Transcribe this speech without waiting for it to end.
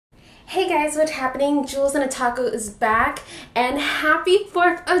Hey guys, what's happening? Jules and a Taco is back, and happy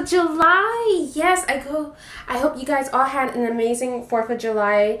 4th of July! Yes, I hope you guys all had an amazing 4th of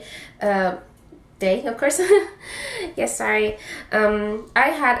July day, of course. Yes, sorry. I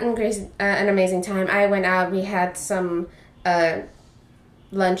had an amazing time. I went out, we had some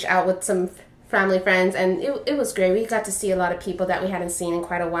lunch out with some family friends, and it was great. We got to see a lot of people that we hadn't seen in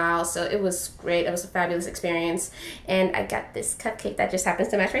quite a while, so it was great. It was a fabulous experience, and I got this cupcake that just happens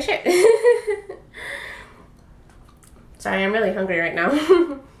to match my shirt. Sorry, I'm really hungry right now.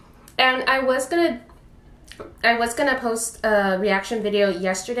 And I was gonna post a reaction video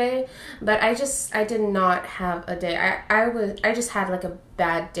yesterday, but I did not have a day. I just had like a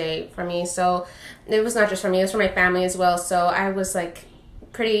bad day for me, so it was not just for me, it was for my family as well. So I was like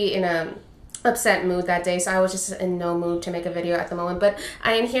pretty in a upset mood that day, so I was just in no mood to make a video at the moment, but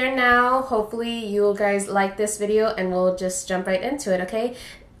I am here now. Hopefully you guys like this video, and we'll just jump right into it. Okay,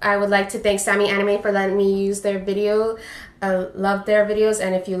 I would like to thank Sammy Anime for letting me use their video. I love their videos,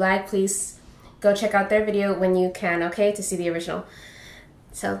 and if you like, please go check out their video when you can, okay, to see the original.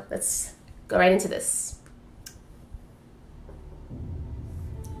 So let's go right into this.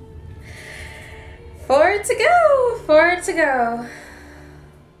 4 to go, 4 to go.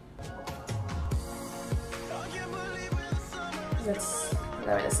 Let's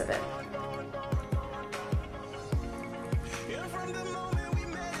lower this a bit.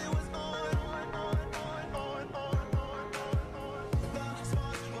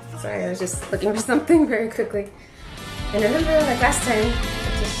 Sorry, I was just looking for something very quickly. And remember, like last time,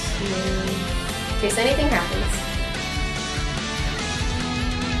 just in case anything happens.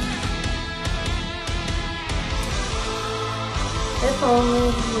 If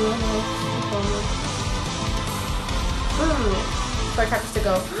only. Four chapters to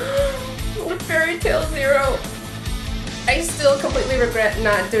go. With Fairy Tail Zero. I still completely regret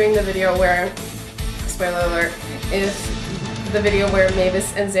not doing the video where, spoiler alert, is the video where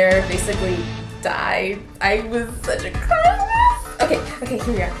Mavis and Zara basically died. I was such a crush. Okay,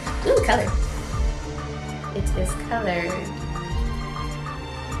 here we are. Ooh, color. It is colored.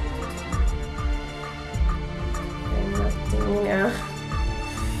 And nothing, you know,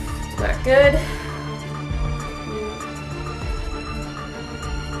 not good.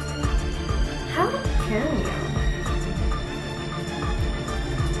 How can you?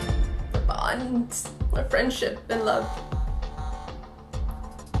 The bond, our friendship and love.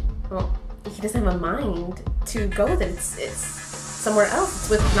 Well, he doesn't have a mind to go with it. It's somewhere else. It's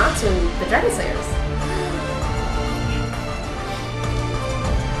with Natsu, the Dragon Slayers.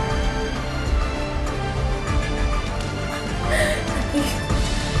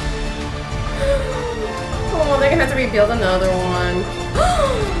 Oh, they're gonna have to rebuild another one.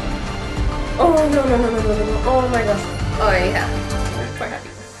 Oh no. Oh my gosh. Oh yeah. I'm quite happy.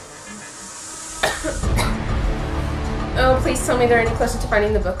 Oh, please tell me they're any closer to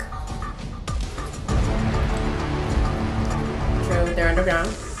finding the book. True, they're underground.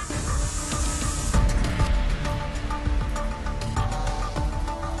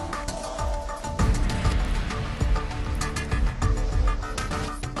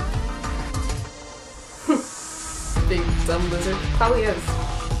 Big dumb lizard. Probably is.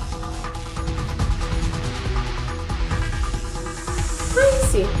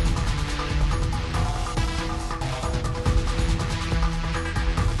 See.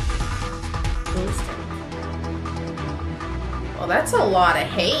 Well, that's a lot of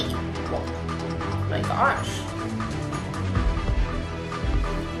hate. Oh my gosh.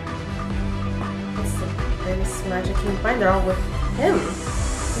 That's the biggest magic you can find. They're all with him.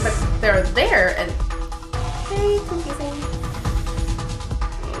 But they're there and very confusing.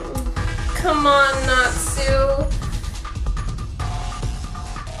 Come on, Natsu.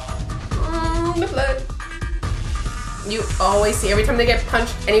 The blood. You always see, every time they get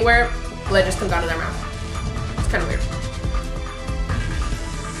punched anywhere, blood just comes out of their mouth. It's kind of weird.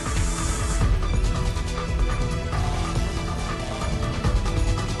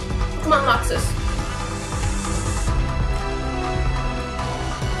 Come on, Noxus.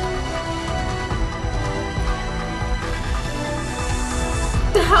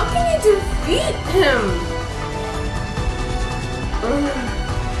 How can you defeat him?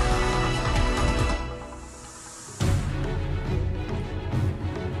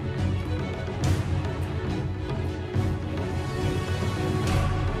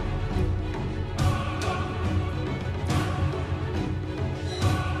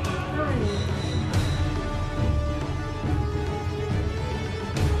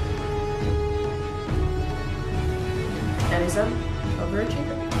 That is an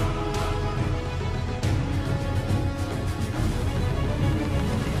overachiever.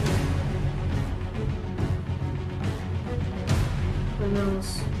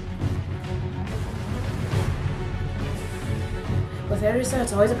 knows? With Erisa,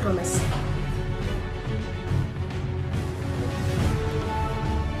 it's always a promise.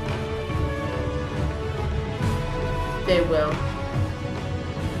 They will.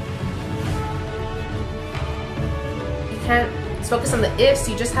 You can't focus on the ifs,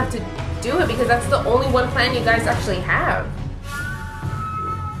 you just have to do it because that's the only one plan you guys actually have.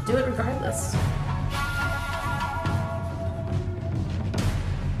 Do it regardless.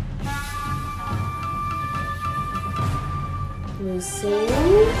 Lucy.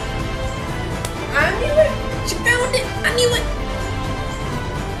 I knew it! She found it! I knew it!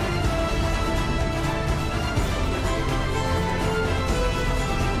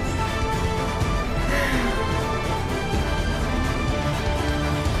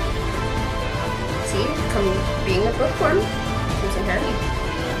 Being a bookworm comes in handy.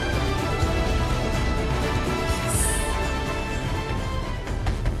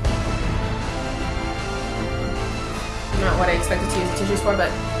 Not what I expected to use the tissues for,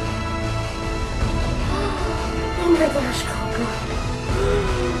 but oh my gosh, Coco.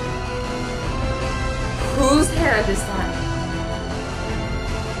 Whose hand is that?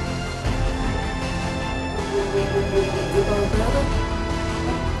 Oh, brother.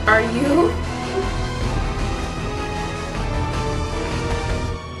 Are you?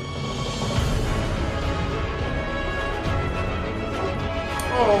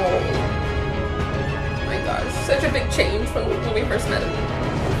 Oh my gosh, such a big change from when we first met him.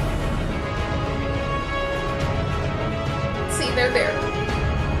 See, they're there.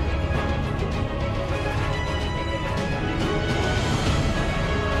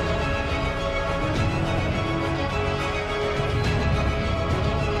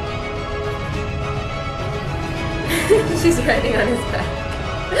 She's riding on his back.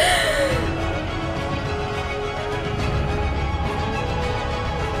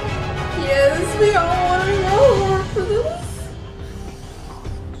 Yes, we all want to know more for this.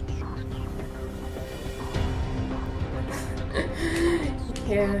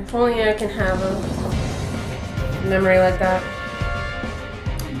 Yeah, if only I can have a memory like that.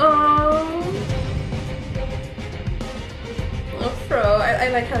 Oh, Fro, I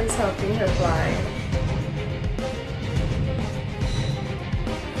like how he's helping her fly.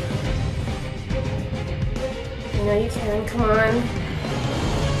 You know you can, come on.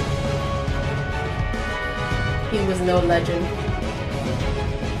 He was no legend.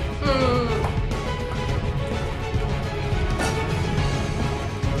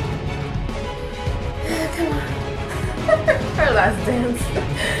 Come on. Her last dance.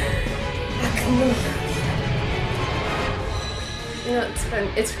 You know,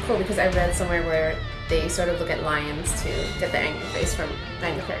 it's cool because I read somewhere where they sort of look at lions to get the angry face from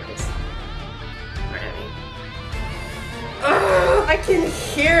manga characters. Oh, I can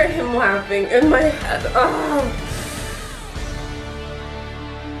hear him laughing in my head. Oh.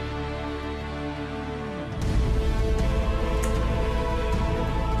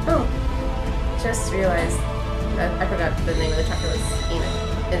 Oh, just realized that I forgot the name of the chapter was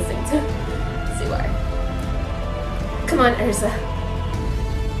Instinct. See why. Come on, Erisa.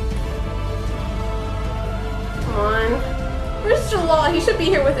 Come on. Where's Jalal? He should be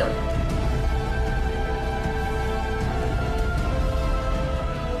here with him.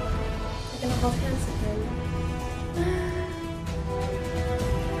 Hold hands again.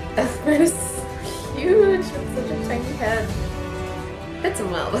 Espen is so huge with such a tiny head. Fits him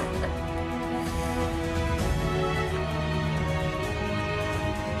well.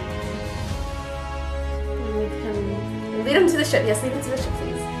 Lead him to the ship. Yes, lead him to the ship, please.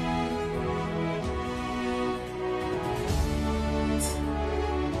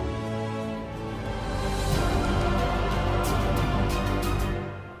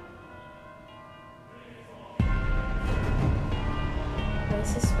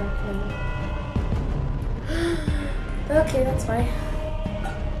 Okay, that's fine.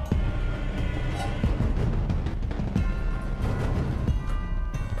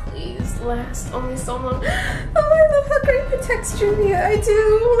 Please last only so long. Oh, I love how Grape protects Julia. I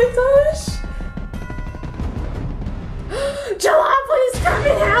do. Oh my gosh. Jalal, please come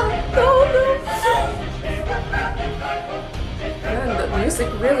and help. Oh no. Man, the music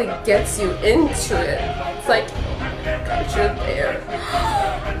really gets you into it. It's like, oh gosh, you're there.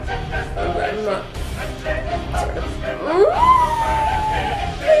 I'm not. Sort of.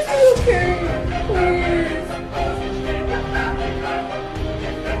 Is he okay? Please.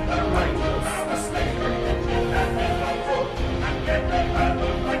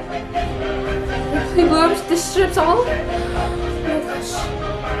 He blew up the ships all? Oh my gosh.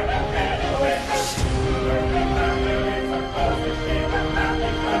 Oh my gosh.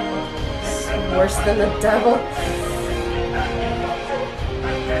 worse than the devil.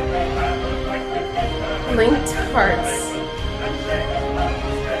 Linked hearts.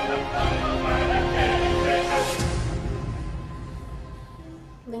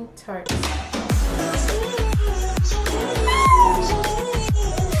 Linked hearts.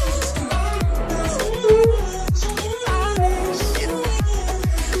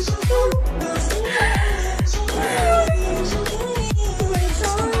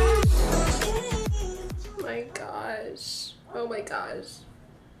 Oh my gosh.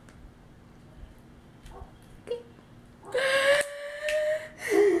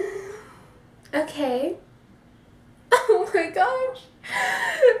 Okay. Oh my gosh.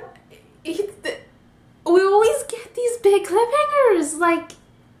 We always get these big cliffhangers. Like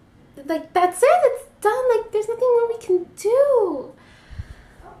that's it. It's done. Like there's nothing more we can do.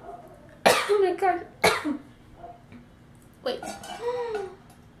 Oh my god. Wait.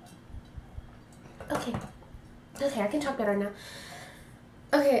 Okay. Okay, I can talk better now.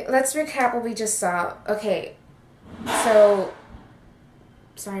 Okay, let's recap what we just saw. Okay, so...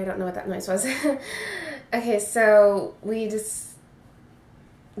 Sorry, I don't know what that noise was. Okay, so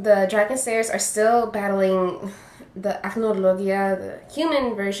the Dragon Slayers are still battling the Acnologia, the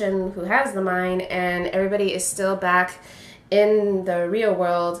human version who has the mind, and everybody is still back in the real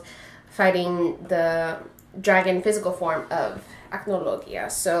world fighting the dragon physical form of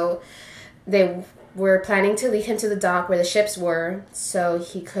Acnologia. So they were planning to lead him to the dock where the ships were, so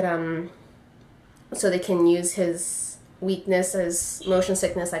he could so they can use his weakness as motion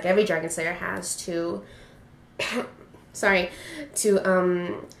sickness, like every Dragon Slayer has, to get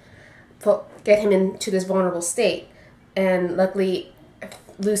him into this vulnerable state. And luckily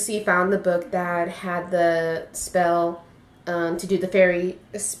Lucy found the book that had the spell to do the fairy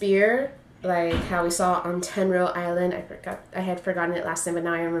spear, like how we saw on Tenro Island. I had forgotten it last time, but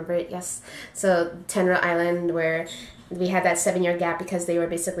now I remember it. Yes. So Tenro Island, where we had that 7-year gap because they were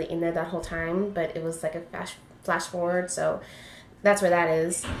basically in there that whole time, but it was like a flash forward. So that's where that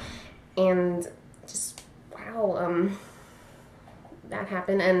is. And just wow, that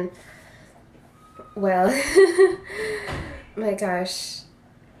happened. And well, my gosh.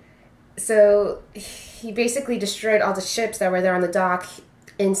 So he basically destroyed all the ships that were there on the dock.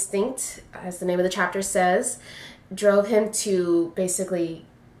 Instinct, as the name of the chapter says, drove him to basically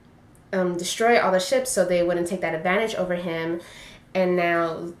destroy all the ships so they wouldn't take that advantage over him. And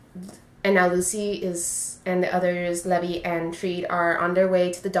now Lucy and the others, Levy and Treat, are on their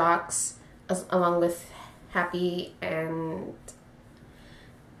way to the docks, along with Happy. Oh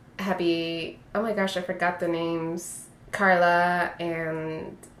my gosh, I forgot the names. Carla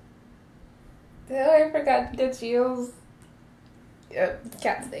and I forgot the Giles.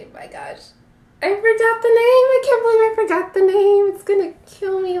 Cat's name, my gosh. I forgot the name. I can't believe I forgot the name. It's gonna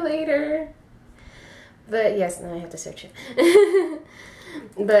kill me later. But yes, now I have to search it.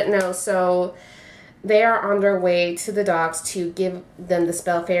 But no, so they are on their way to the docks to give them the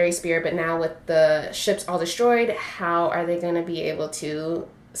spell Fairy Spear, but now with the ships all destroyed, how are they gonna be able to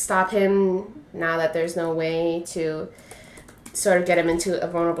stop him now that there's no way to sort of get him into a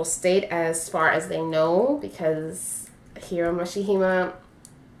vulnerable state as far as they know? Because Hiro Mashihima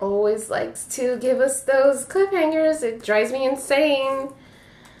always likes to give us those cliffhangers. It drives me insane.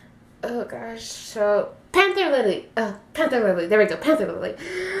 Oh gosh. So Panther Lily. Panther Lily. There we go. Panther Lily.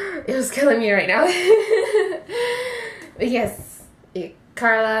 It was killing me right now. But yes,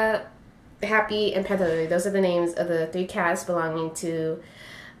 Carla, Happy, and Panther Lily. Those are the names of the 3 cats belonging to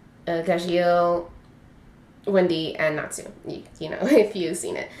Gajeel, Wendy, and Natsu. You know, if you've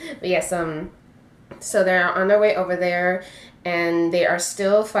seen it. But yes, so they're on their way over there, and they are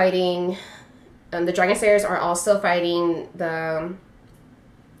still fighting. The Dragon Slayers are also fighting the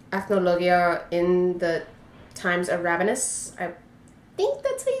Acnologia in the times of Ravenous. I think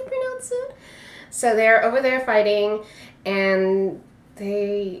that's how you pronounce it. So they're over there fighting, and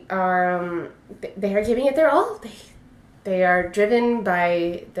they are giving it their all. They are driven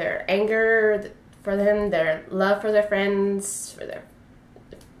by their anger for them, their love for their friends, for their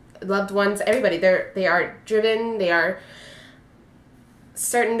loved ones, everybody. They are driven, they are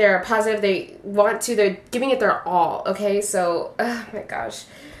certain, they're positive, they're giving it their all. Okay, so oh my gosh,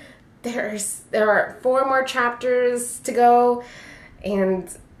 there are 4 more chapters to go, and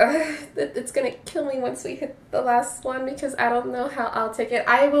it's gonna kill me once we hit the last one, because I don't know how I'll take it.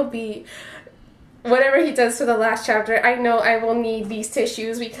 I will be, whatever he does for the last chapter, I know I will need these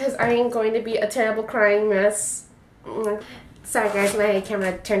tissues, because I am going to be a terrible crying mess. Sorry guys, my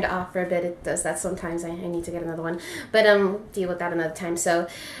camera turned off for a bit. It does that sometimes. I need to get another one. But deal with that another time. So,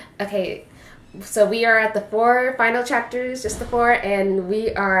 okay. So we are at the 4 final chapters, just the 4, and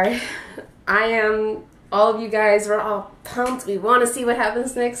we are I am. All of you guys are all pumped. We want to see what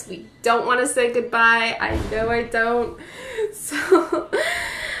happens next. We don't want to say goodbye. I know I don't. So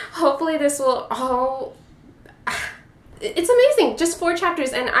hopefully this will all... It's amazing. Just 4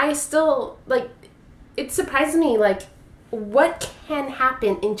 chapters, and I still, like, it surprises me, like, what can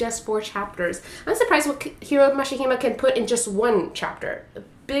happen in just 4 chapters. I'm surprised what Hiro Mashihime can put in just 1 chapter. A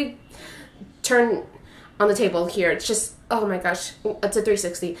big turn on the table here. It's just, oh my gosh, it's a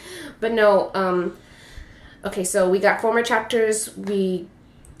 360. But no, okay, so we got 4 more chapters. We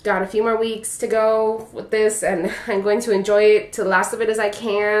got a few more weeks to go with this, and I'm going to enjoy it to the last of it as I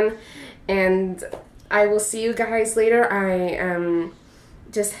can. And I will see you guys later. I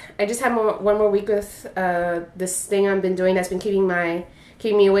just have one more week with this thing I've been doing that's been keeping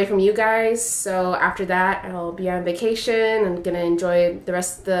me away from you guys. So after that, I'll be on vacation. I'm gonna enjoy the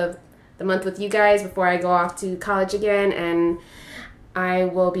rest of the month with you guys before I go off to college again, and I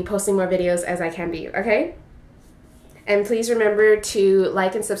will be posting more videos as I can be, okay? And please remember to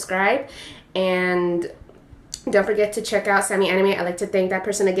like and subscribe, and don't forget to check out Sammy Anime. I'd like to thank that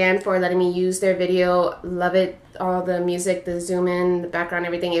person again for letting me use their video. Love it. All the music, the zoom in, the background,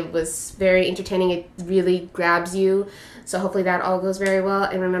 everything. It was very entertaining. It really grabs you. So hopefully that all goes very well.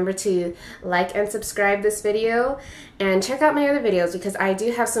 And remember to like and subscribe this video. And check out my other videos, because I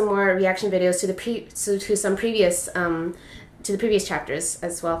do have some more reaction videos to the previous chapters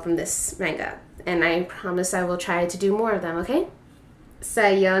as well from this manga. And I promise I will try to do more of them, okay?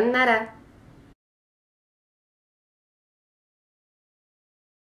 Sayonara.